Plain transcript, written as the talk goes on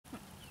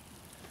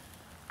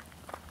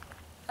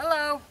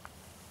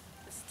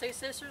two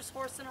sisters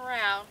horsing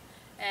around,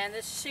 and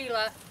this is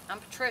Sheila. I'm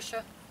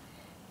Patricia,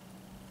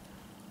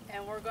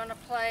 and we're gonna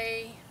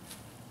play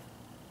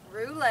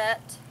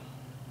roulette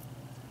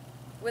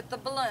with the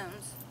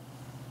balloons.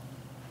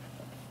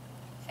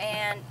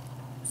 And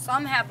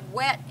some have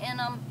wet in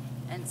them,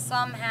 and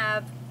some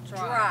have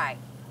dry.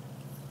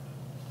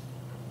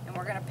 And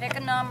we're gonna pick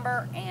a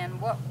number, and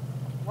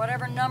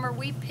whatever number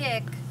we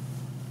pick,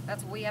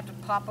 that's what we have to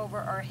pop over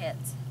our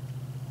heads.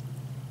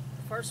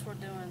 First, we're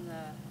doing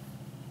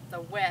the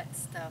wet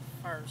stuff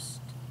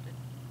first.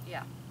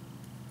 Yeah.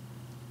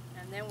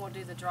 And then we'll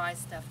do the dry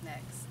stuff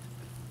next.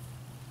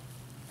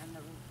 And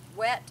the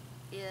wet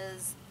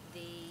is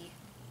the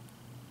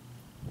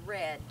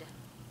red,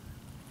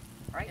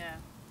 right? Yeah.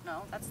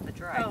 No, that's the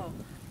dry. Oh,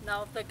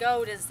 no, the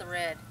gold is the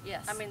red.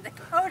 Yes. I mean, the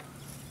gold.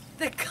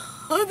 The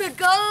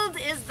gold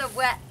is the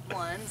wet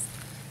ones.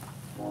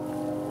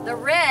 The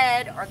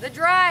red are the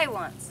dry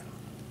ones.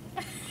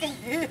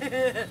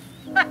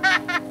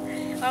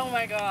 Oh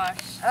my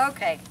gosh.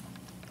 Okay.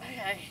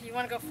 Okay, you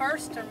want to go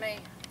first or me?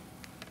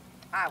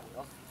 I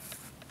will.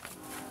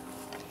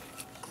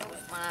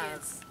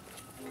 Kids.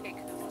 Pick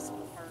who wants to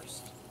go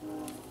first.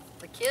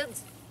 The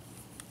kids?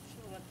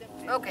 Should let them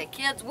pick. Okay,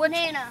 kids, what?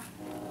 Banana.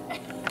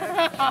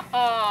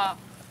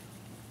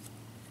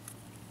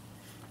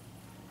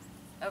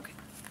 Okay.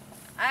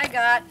 I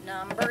got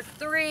number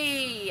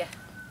 3.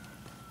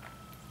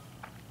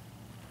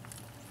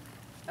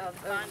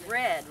 Of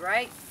red,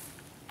 right?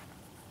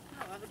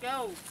 No, the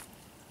gold.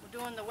 We're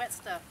doing the wet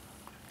stuff.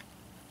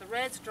 The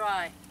red's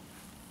dry.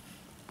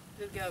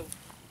 Good go.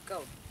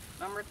 Gold.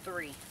 Number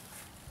 3. Right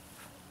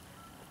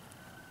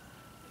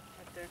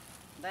there.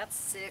 That's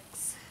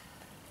 6.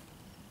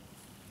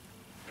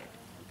 Oh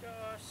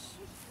gosh.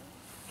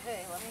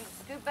 Okay, let me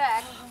scoot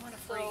back Oh, I wanna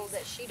so freeze.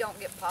 that she don't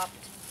get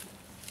popped.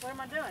 What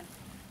am I doing?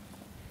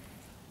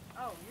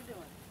 Oh, you're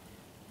doing.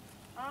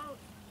 Oh.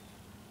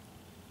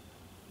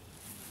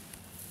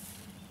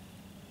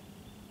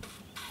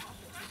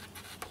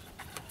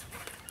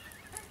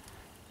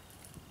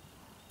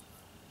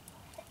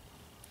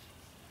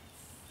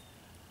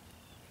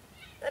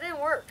 That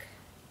didn't work.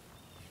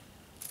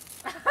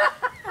 Oh,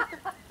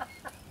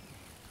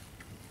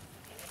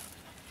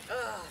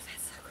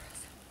 that's so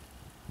gross.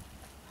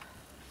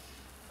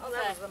 Oh,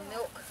 that was the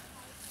milk.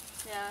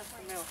 Yeah, that's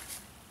the milk.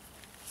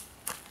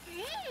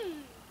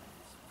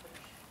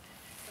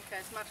 Okay,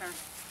 it's my turn.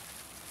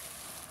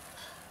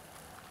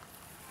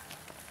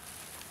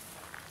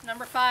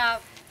 Number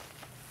 5.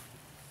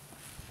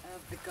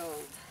 Of the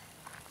gold.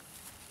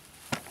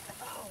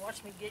 Oh,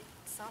 watch me get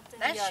something.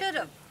 That yucky. should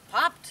have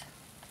popped.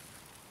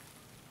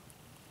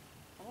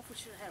 I wonder if we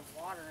should have had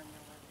water in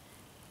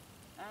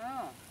there.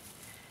 Oh.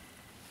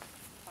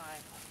 5.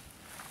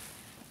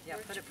 Yeah,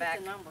 Where'd put you it put back.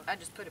 the number? I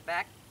just put it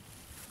back.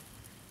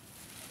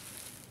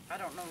 I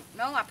don't know.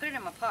 No, I put it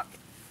in my pocket.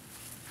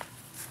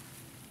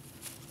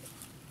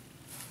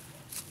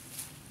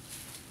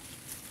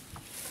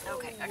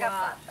 Okay, I got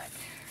wow. 5 back.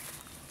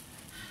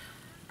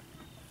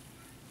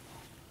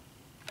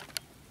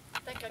 I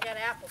think I got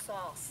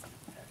applesauce.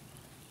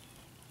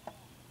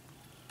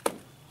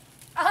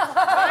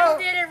 Oh, Mine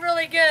did it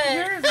really good.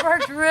 yours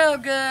worked real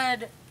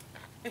good.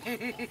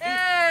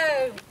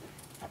 Oh.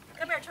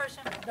 Come here,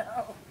 Trisha.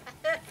 No.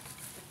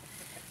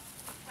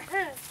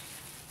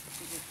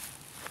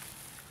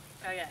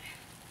 Okay,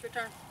 it's your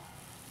turn.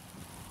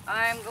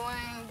 I'm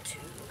going to,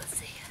 let's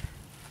see,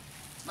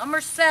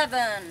 number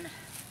 7.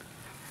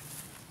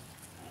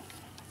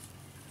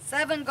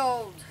 7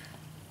 gold.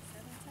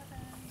 7.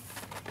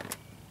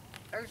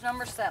 There's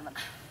number 7.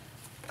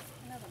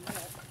 Another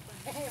milk.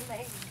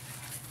 Maybe.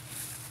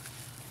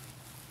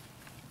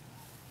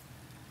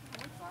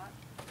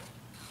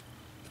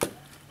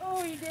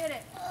 Oh, you did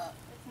it.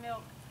 It's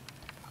milk.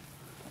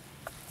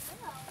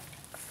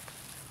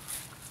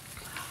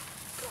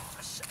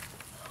 Gosh.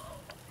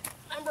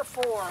 Number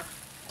 4.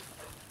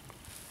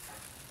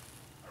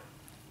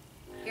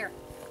 Here.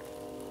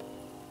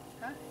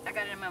 Huh? I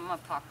got it in my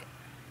pocket.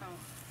 Oh,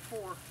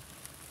 4.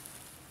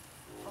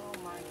 Oh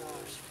my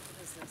gosh.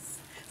 What is this?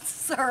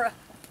 Syrup.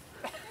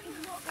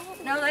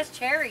 No, that's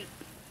cherry.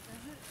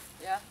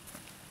 Yeah.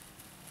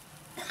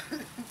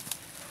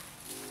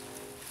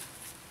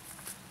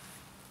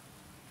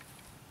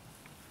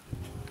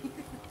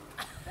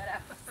 That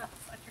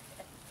applesauce on your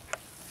head.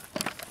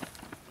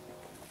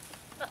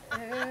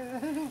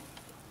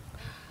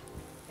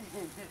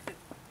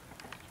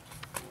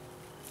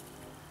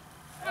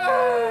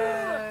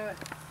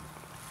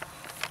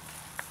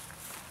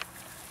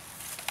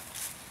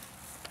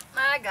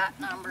 I got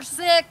number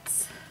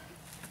 6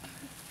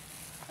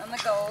 on the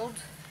gold.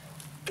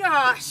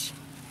 Gosh.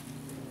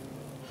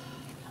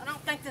 I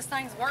don't think this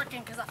thing's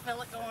working because I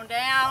feel it going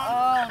down.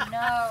 Oh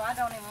no, I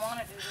don't even want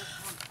to do this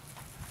one.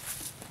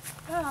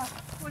 Oh,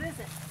 what is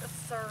it? The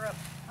syrup.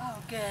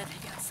 Oh, good.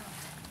 You got something.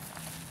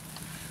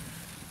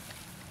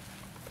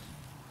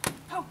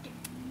 Poke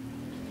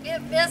it.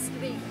 It missed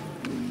me.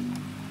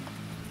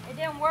 It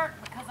didn't work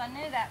because I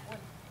knew that would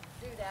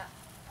do that.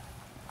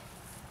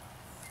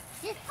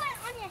 Just put it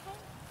on your hand.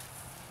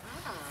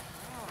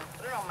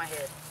 Put it on my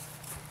head.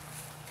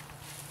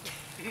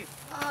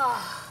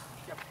 Oh.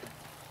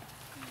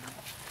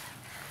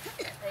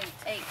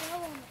 8.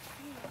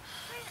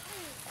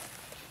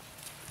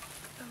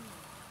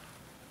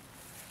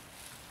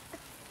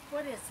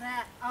 What is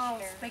that?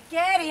 Oh,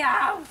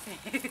 SpaghettiOs!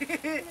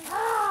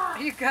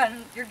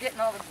 You're getting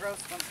all the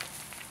gross ones.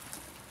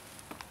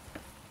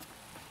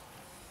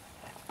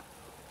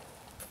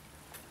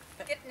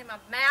 Getting in my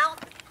mouth.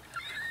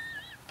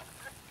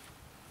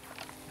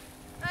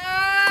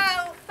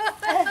 Oh!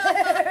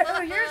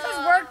 Oh, yours is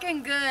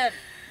working good.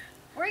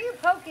 Where are you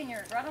poking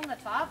yours? Right on the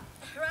top?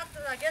 Right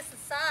to, I guess, the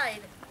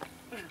side.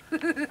 I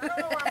don't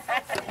know why I'm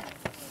fixing it.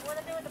 What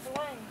do I do with the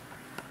blame?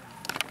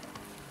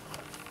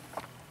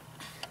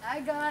 I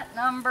got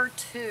number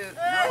 2.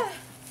 No.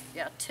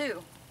 Yeah,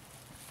 2.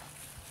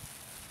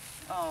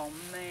 Oh,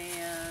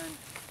 man.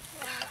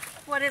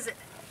 What is it?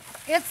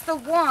 It's the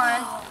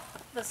one.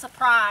 The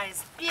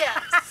surprise.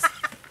 Yes.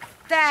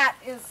 That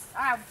is,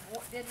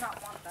 did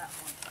not want that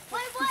one.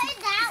 Wait, what is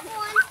that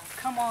one?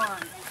 Come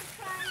on.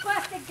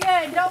 Bust it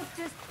good. Don't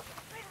just...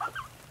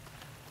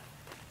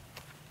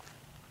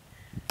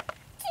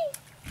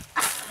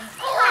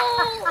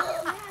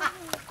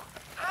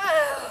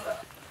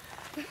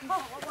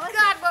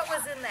 God, what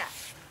was in that?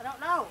 I don't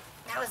know.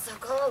 That was so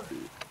cold.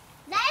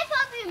 That is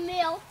probably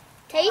milk.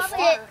 Taste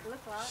Water, it.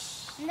 look like.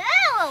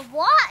 No, it's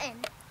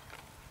rotten.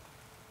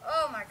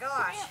 Oh my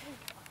gosh.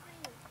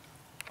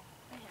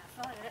 Yeah, I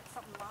feel like that's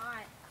something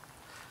light.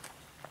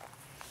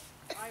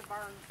 I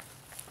burned.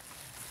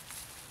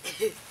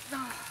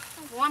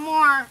 One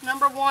more,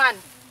 number 1.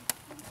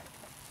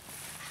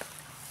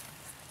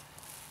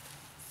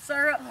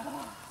 Syrup.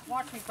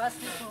 Watch me bust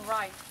this one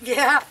right.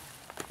 Yeah.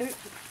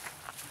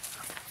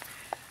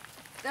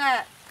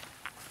 That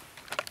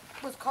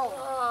was cold.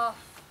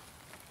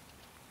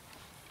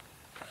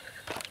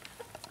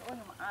 Going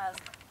in my eyes.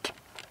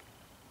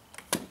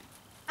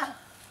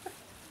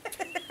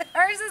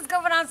 Hers is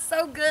going on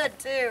so good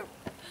too.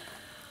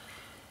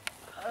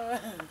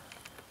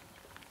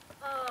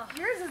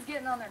 Yours is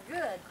getting on there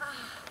good.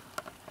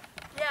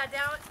 Yeah,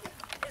 down,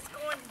 it's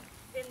going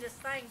in this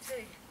thing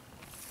too.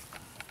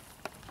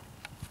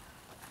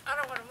 I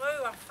don't want to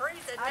move, I'm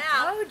freezing I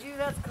now. told you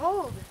that's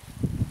cold.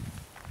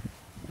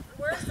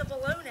 Where's the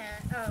balloon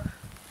at? Oh.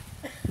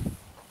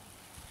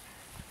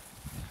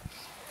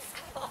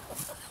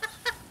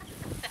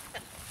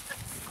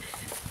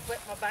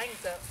 Wet my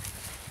bangs up.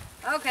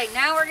 Okay,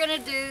 now we're gonna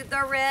do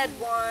the red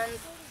ones.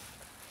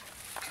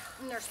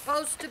 And they're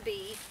supposed to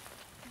be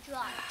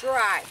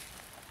dry.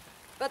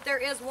 But there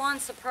is one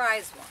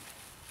surprise one.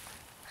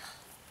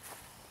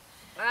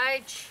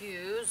 I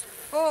choose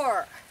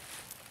 4.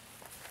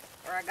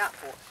 Or I got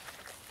 4.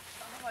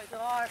 Oh my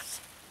gosh.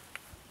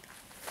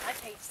 I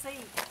can't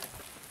see.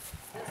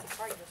 This is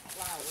probably just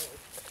fly away.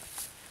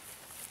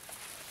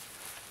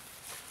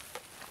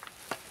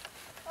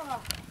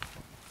 Oh.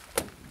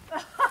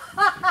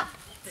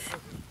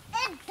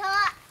 It's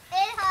hot.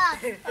 It's hot.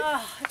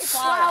 Oh, it's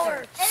flour.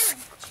 It's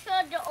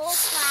sugar or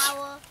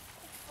flour.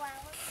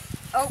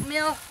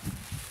 Oatmeal.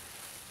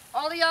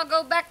 All of y'all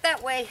go back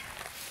that way.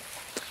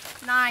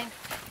 9.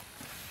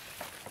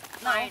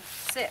 9,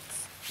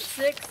 6.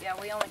 6? Yeah,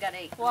 we only got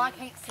 8. Well, I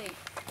can't see.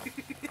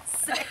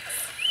 6.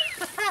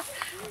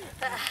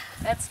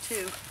 That's 2.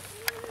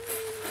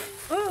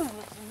 Ooh,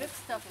 some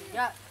mixed stuff we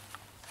got.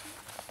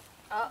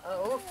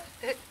 Uh-oh.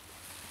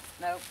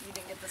 Nope, you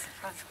didn't get the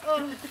surprise.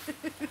 Oh.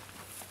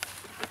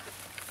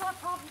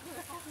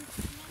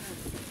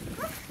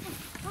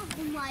 Oh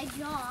my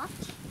gosh.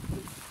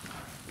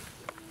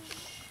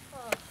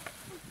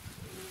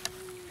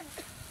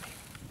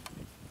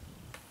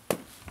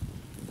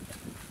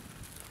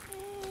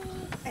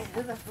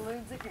 The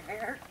balloons in your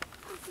hair.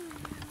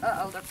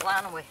 Uh-oh, they're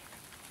flying away.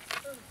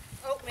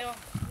 Oatmeal.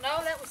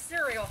 No, that was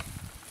cereal.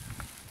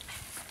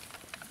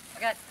 I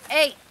got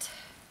 8.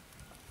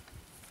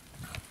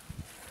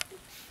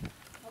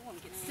 I want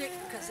to get sick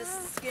because this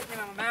is getting in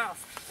my mouth.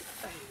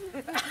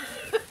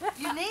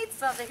 You need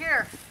something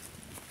here.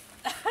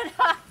 No.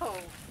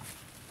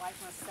 Wipe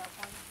myself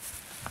on.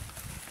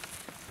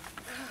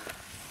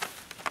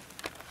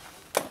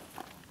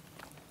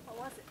 What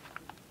was it?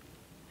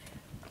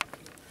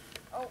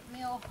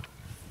 Oatmeal.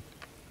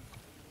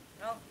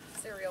 No,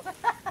 cereal.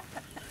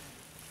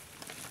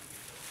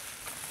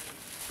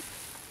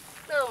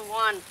 Little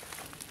one.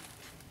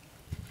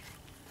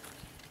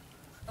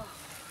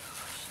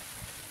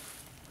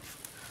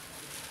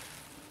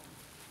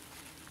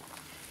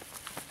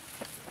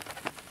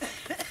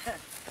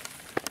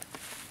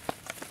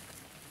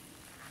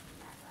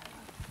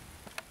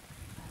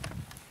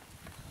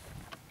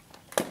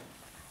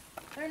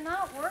 They're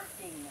not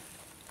working.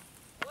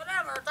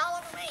 Whatever, it's all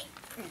over me.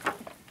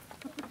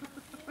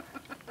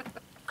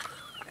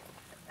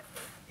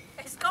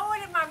 It's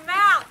going in my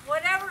mouth.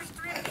 Whatever's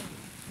dripping.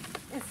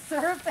 It's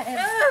syrup and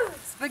Ooh.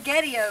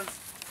 SpaghettiOs.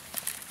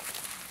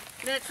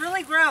 That's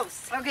really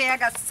gross. Okay, I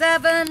got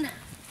 7.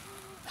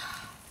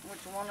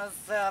 Which one is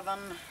 7?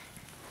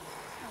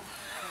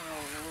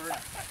 Oh, Lord.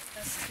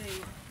 Let's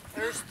see.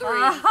 There's 3.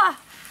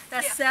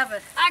 That's Yeah.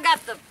 7. I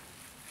got the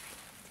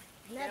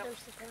Another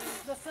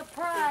surprise. the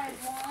surprise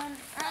one.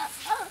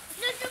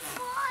 The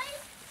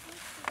surprise.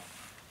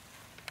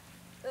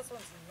 This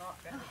one's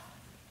not gonna.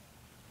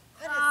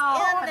 What is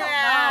Oh, in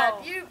that?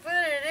 no. You put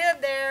it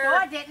in there. No,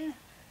 I didn't.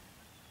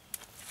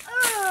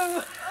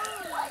 Oh,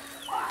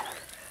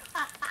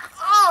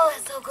 oh,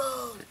 it's so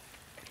good.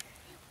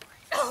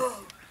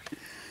 Oh,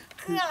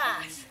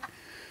 gosh.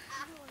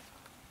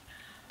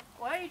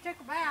 Well, you took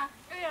a bath.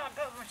 Yeah, I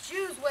got my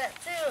shoes wet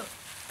too.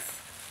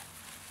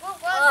 What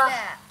was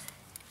that?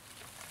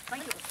 I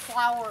think it was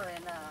flour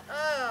and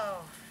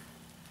Oh,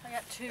 I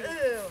got 2. ew.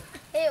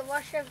 Hey,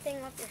 wash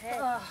everything off your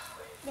head. Ugh.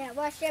 Yeah,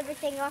 wash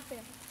everything off your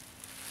head.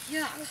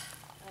 Yuck.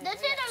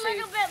 This is a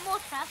little bit more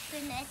tough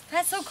than this.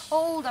 That's so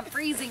cold. I'm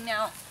freezing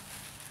now.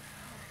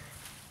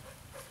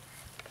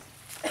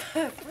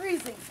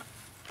 Freezing.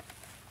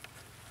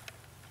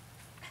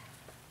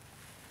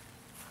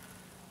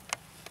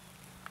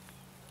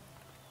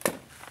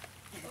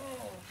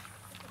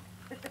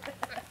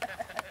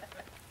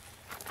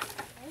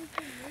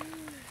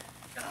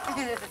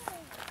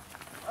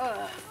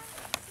 Ugh.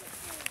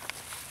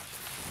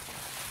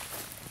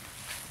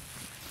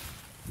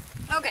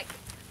 Okay,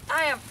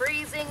 I am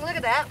freezing. Look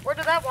at that. Where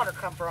did that water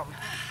come from?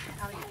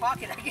 Out of your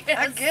pocket, I guess.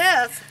 I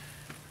guess.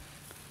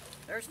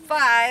 There's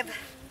 5.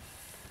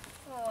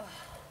 Oh.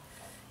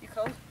 You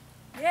cold?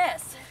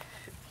 Yes.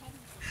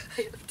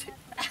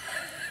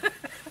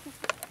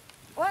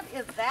 What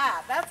is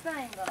that? That's not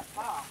even gonna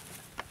pop.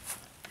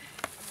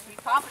 If you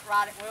pop it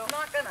right, it will. I'm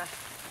not gonna.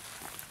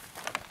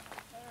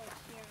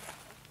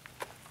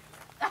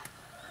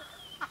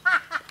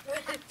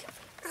 What did it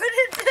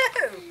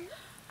do?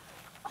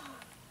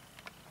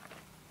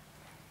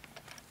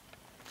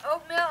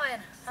 Oatmeal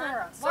and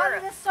Why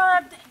did this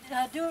syrup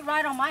do it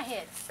right on my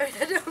head? I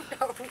don't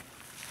know.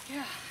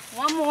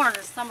 One more, and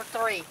it's number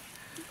 3. Gosh,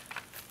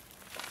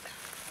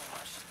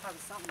 probably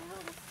something a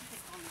little.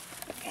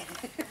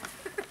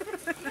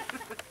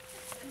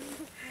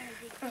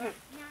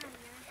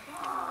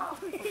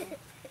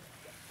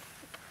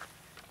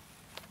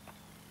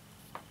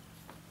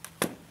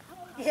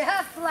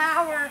 Yeah,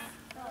 flour.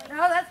 No,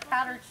 that's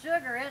powdered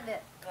sugar, isn't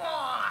it?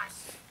 Gosh.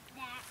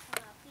 That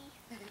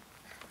fluffy.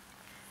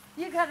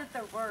 You got it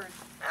the worst.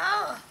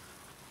 Oh.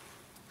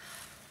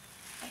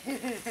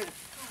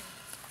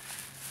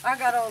 I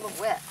got all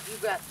the wet. You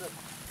got the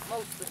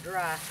most of the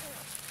dry.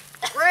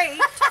 Great.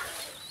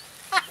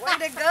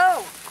 Way to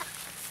go.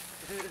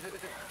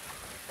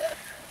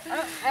 I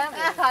don't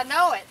have it. I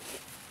know it.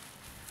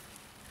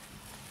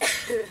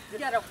 You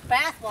got a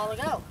bath while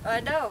ago.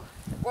 I know.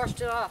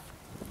 Washed it off.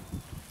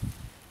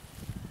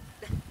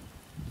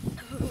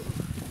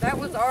 That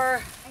was our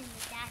And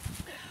that's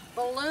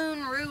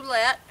balloon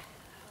roulette.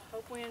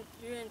 Hope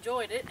you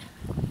enjoyed it.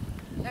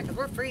 Yeah, 'cause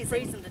we're freezing.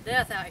 Freezing to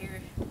death out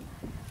here.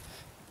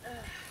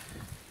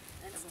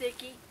 And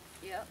sticky.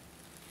 Yep.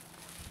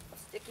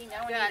 Sticky.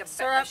 Now we need Got a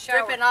syrup shower.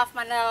 dripping off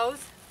my nose.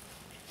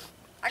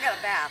 I got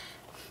a bath.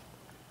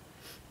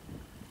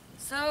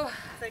 So,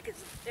 I think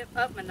it's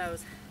up my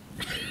nose.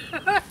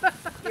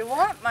 you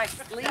want my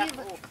sleeve?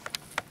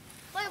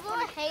 Wait,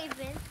 what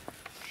Haven?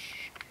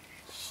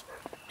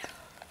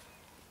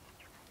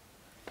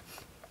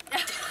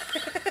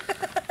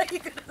 Are you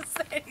gonna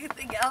say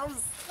anything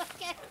else?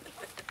 Okay.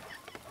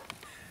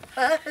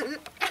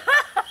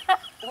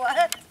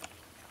 What?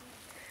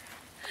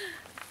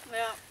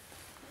 Well,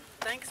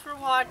 thanks for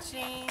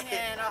watching,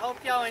 and I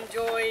hope y'all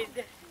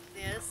enjoyed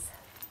this.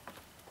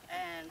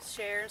 And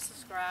share and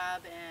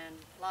subscribe and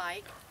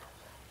like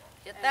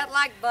Hit that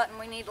like button.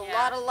 We need a Yeah.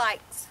 lot of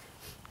likes.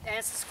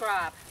 and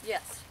subscribe.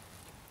 Yes.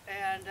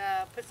 And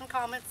put some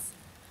comments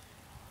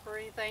for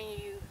anything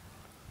you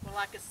would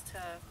like us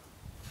to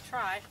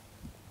try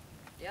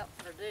Yep.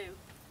 or do.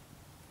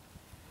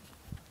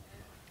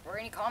 Or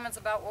any comments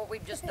about what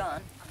we've just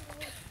done.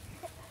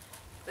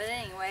 But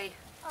anyway,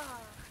 Oh.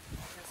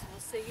 Guess we'll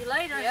see you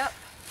later. yep.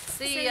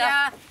 See See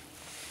ya. ya.